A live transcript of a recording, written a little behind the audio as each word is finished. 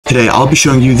Today I'll be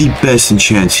showing you the best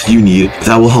enchants you need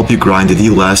that will help you grind the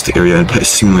last area in Pet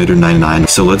Simulator 99,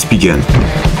 so let's begin.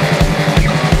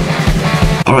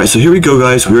 Alright, so here we go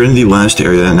guys, we're in the last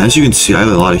area, and as you can see I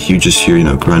have a lot of huges here,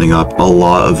 grinding up a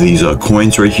lot of these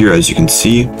coins right here, as you can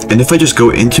see. And if I just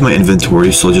go into my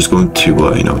inventory, so I'll just go into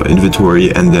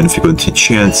inventory, and then if you go into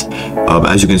enchants,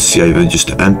 as you can see I have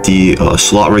just an empty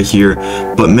slot right here.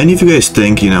 But many of you guys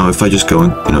think, if I just go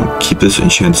and keep this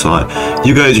enchant slot,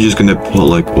 you guys are just gonna put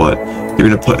like what? You're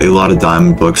gonna put a lot of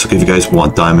diamond books. If you guys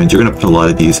want diamonds, you're gonna put a lot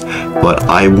of these, but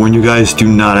I warn you guys, do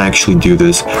not actually do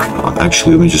this.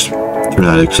 Actually, let me just turn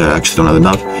that because I actually don't have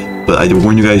enough, but I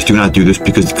warn you guys, do not do this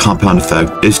because the compound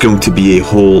effect is going to be a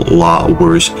whole lot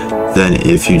worse than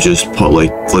if you just put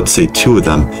like, let's say 2 of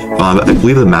them. I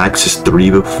believe the max is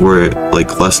 3 before it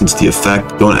lessens the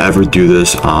effect. Don't ever do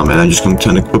this, and I'm just going to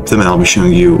unequip them and I'll be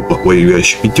showing you what you guys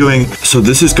should be doing. So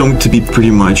this is going to be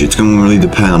pretty much, it's going to really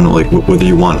depend on whether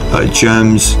you want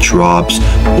gems, drops,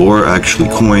 or actually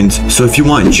coins. So if you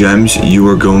want gems, you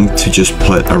are going to just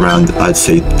put around, I'd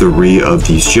say 3 of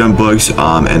these gem bugs,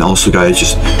 and also guys,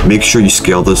 just make sure you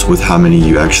scale this with how many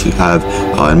you actually have.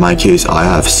 In my case, I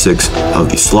have 6 of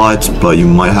these slots, but you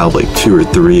might have like 2 or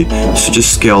 3, so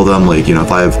just scale them.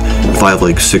 If I have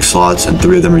like 6 slots and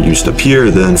 3 of them are used up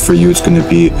here, then for you it's going to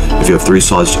be, if you have 3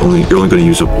 slots, you're only going to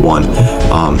use up 1.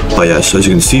 But yeah, so as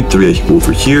you can see, 3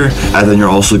 over here, and then you're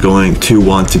also going to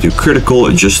want to do critical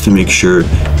just to make sure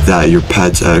that your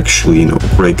pets actually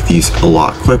break these a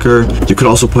lot quicker. You could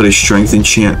also put a strength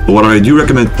enchant, but what I do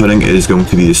recommend putting is going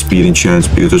to be the speed enchants,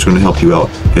 because it's going to help you out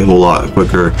a whole lot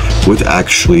quicker with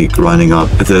actually grinding up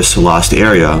this last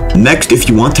area. Next, if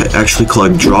you want to actually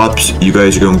collect drops, you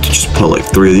guys are going to just put like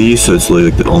 3 of these, so it's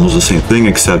like almost the same thing,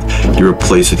 except you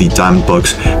replace the diamond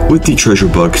books with the treasure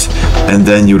books. And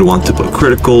then you would want to put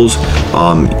criticals,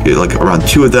 like around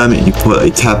 2 of them. You put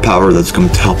a tap power that's going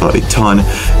to help out a ton,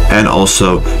 and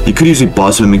also you could use a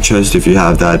boss mimic chest if you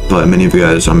have that, but many of you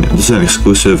guys, this is an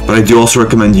exclusive, but I do also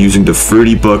recommend using the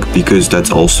fruity book because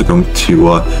that's also going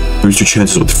to boost your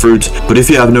chances with fruits. But if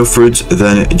you have no fruits,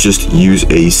 then just use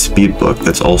a speed book,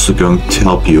 that's also going to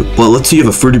help you. Well, let's say you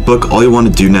have a fruity book. All you want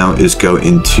to do now is go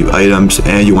into items,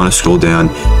 and you want to scroll down,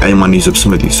 and you want to use up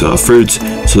some of these fruits.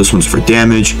 So this one's for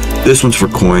damage, this one's for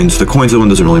coins. The coins, that one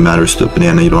doesn't really matter, so the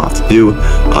banana you don't have to do.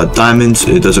 Diamonds,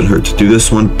 it doesn't hurt to do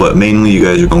this one, but mainly you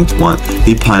guys are going to want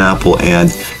the pineapple and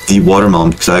the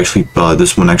watermelon, because actually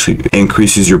this one actually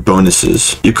increases your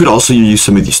bonuses. You could also use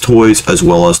some of these toys as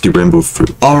well as the rainbow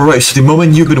fruit. Alright, so the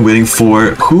moment you've been waiting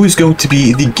for, who is going to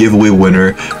be the giveaway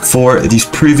winner for these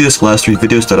previous last 3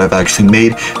 videos that I've actually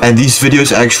made. And these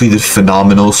videos actually did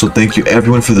phenomenal, so thank you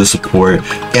everyone for the support.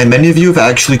 And many of you have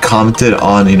actually commented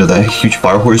on that huge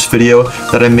fire horse video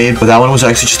that I made, but that one was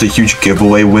actually just a huge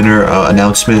giveaway winner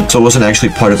announcement, so it wasn't actually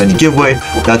part of any giveaway.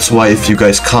 That's why if you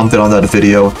guys commented on that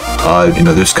video,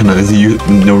 there's kind of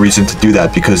no reason to do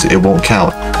that because it won't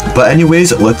count. But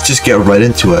anyways, let's just get right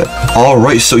into it.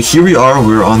 Alright, so here we are.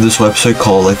 We're on this website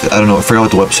called, I don't know, I forgot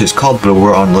what the website is called, but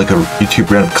we're on like a YouTube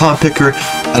random comment picker,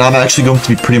 and I'm actually going to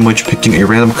be pretty much picking a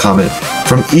random comment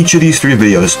from each of these 3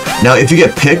 videos. Now, if you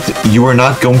get picked, you are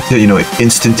not going to,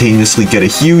 instantaneously get a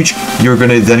huge. You're going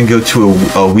to then go to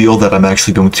a wheel that I'm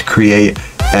actually going to create,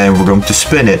 and we're going to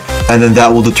spin it, and then that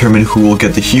will determine who will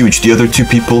get the huge. The other 2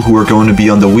 people who are going to be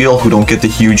on the wheel who don't get the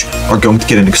huge are going to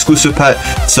get an exclusive pet.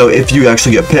 So if you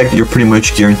actually get picked, you're pretty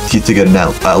much guaranteed to get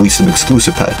at least an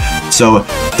exclusive pet. So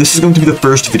this is going to be the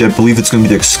first video. I believe it's going to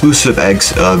be the exclusive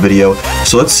eggs video.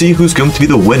 So let's see who's going to be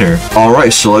the winner.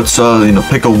 Alright, so let's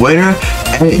pick a winner.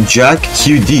 And Jack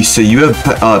QD, so you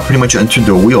have pretty much entered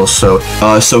the wheel, so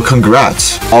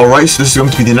congrats. Alright, so this is going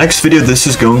to be the next video. This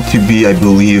is going to be, I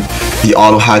believe, the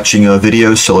auto hatching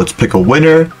video, so let's pick a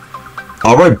winner.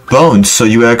 Alright, Bones, so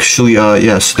you actually,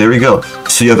 yes, there we go.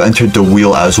 So you have entered the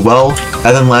wheel as well.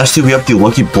 And then lastly, we have the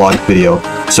lucky block video.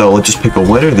 So let's just pick a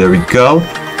winner, there we go.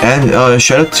 And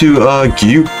shout out to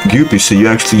Goopy, so you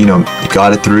actually,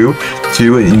 got it through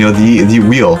to, the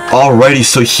wheel. Alrighty,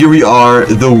 so here we are,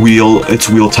 the wheel. It's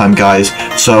wheel time, guys.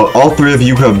 So all 3 of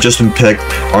you who have just been picked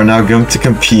are now going to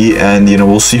compete, and,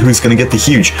 we'll see who's going to get the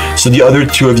huge. So the other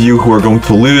 2 of you who are going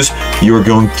to lose, you are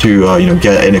going to,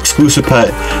 get an exclusive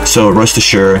pet. So rest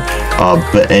assured.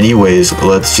 But anyways,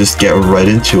 let's just get right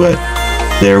into it.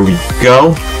 There we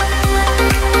go.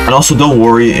 And also, don't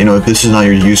worry, if this is not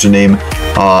your username,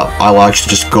 I'll actually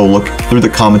just go look through the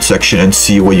comment section and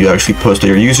see what you actually posted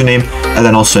your username, and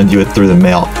then I'll send you it through the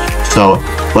mail. So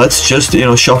let's just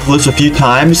shuffle this a few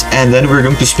times, and then we're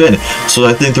going to spin. So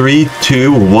I think 3,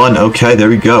 2, 1. Okay, there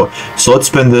we go. So let's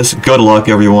spin this. Good luck,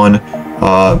 everyone.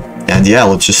 And yeah,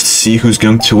 let's just see who's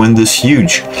going to win this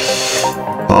huge.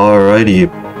 Alrighty.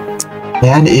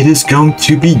 And it is going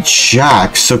to be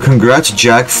Jack. So congrats,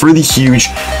 Jack, for the huge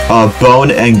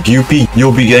Bone and Goopy.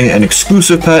 You'll be getting an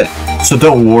exclusive pet, so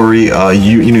don't worry.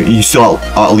 You still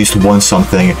at least won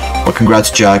something. But congrats,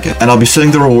 Jack. And I'll be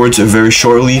sending the rewards very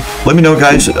shortly. Let me know,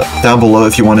 guys, down below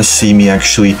if you want to see me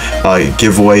actually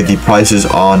give away the prizes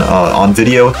on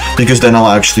video, because then I'll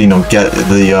actually get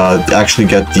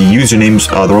the usernames,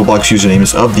 the Roblox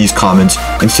usernames of these comments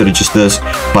instead of just this.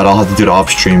 But I'll have to do it off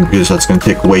stream because that's going to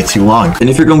take way too long. And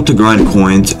if you're going to grind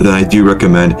coins, then I do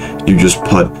recommend you just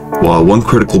put one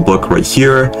critical book right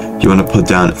here. You want to put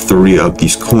down 3 of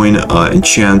these coin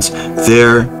enchants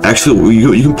there. Actually,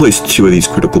 you can place 2 of these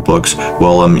critical books.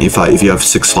 Well, if you have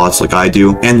 6 slots like I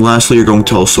do. And lastly, you're going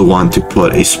to also want to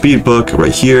put a speed book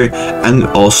right here, and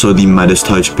also the Midas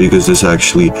touch, because this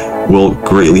actually will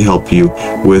greatly help you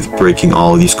with breaking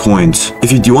all of these coins.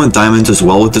 If you do want diamonds as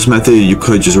well with this method, you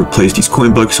could just replace these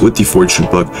coin books with the fortune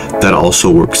book. That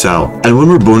also works out. And when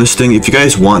we're bonusing, if you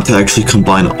guys want to actually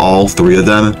combine all 3 of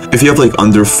them, if you have like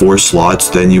under 4 slots,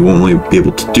 then you won't really be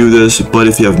able to do this. But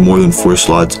if you have more than 4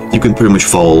 slots, you can pretty much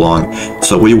follow along.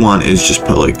 So what you want is just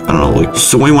put like, I don't know,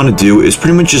 so what you want to do is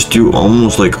pretty much just do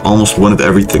almost one of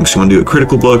everything. So you want to do a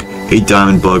critical book, a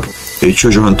diamond book, a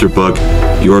treasure hunter book.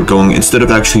 You're going, instead of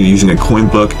actually using a coin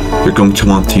book, you're going to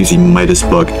want to use a Midas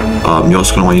book. You're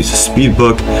also going to want to use a speed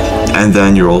book, and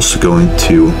then you're also going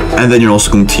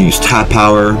to use tap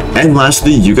power. And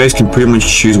lastly, you guys can pretty much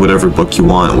choose whatever book you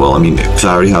want. Well, because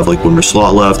I already have like 1 more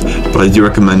slot left, but I do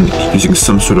recommend using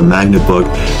some sort of magnet book,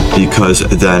 because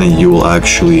then you will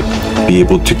actually be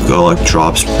able to collect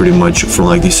drops pretty much from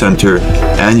like the center,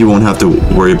 and you won't have to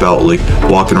worry about like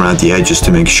walking around the edges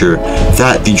to make sure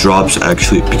that the drops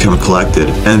actually become collected.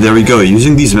 And there we go.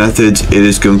 Using these methods, it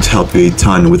is going to help you a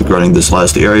ton with grinding this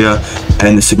last area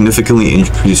and significantly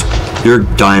increase your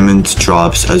diamonds,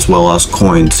 drops, as well as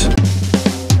coins.